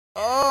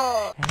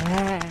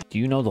Do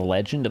you know the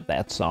legend of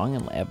that song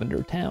in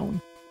Lavender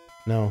Town?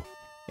 No.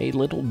 A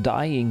little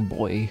dying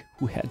boy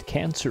who had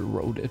cancer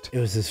wrote it. It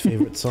was his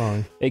favorite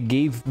song. It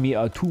gave me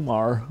a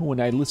tumor when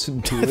I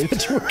listened to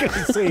it. You were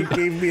gonna say it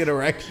gave me an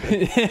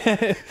erection.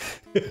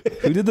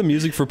 Who did the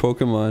music for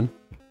Pokemon?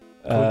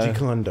 Koji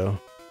Kondo.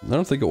 I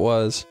don't think it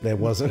was. That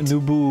wasn't.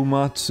 Nobuo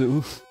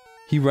Matsu.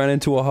 He ran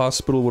into a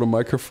hospital with a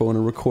microphone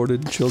and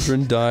recorded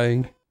children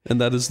dying,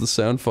 and that is the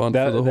sound font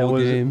for the whole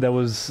game. That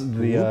was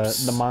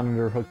the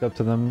monitor hooked up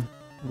to them,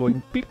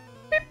 going beep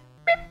beep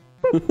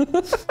beep.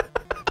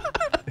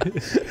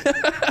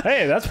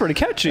 Hey, that's pretty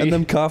catchy. And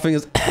them coughing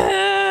is.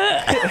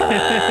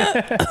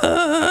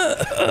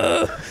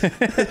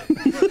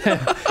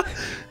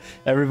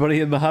 Everybody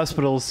in the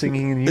hospital is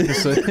singing in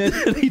unison.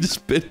 And he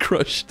just bit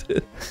crushed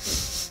it.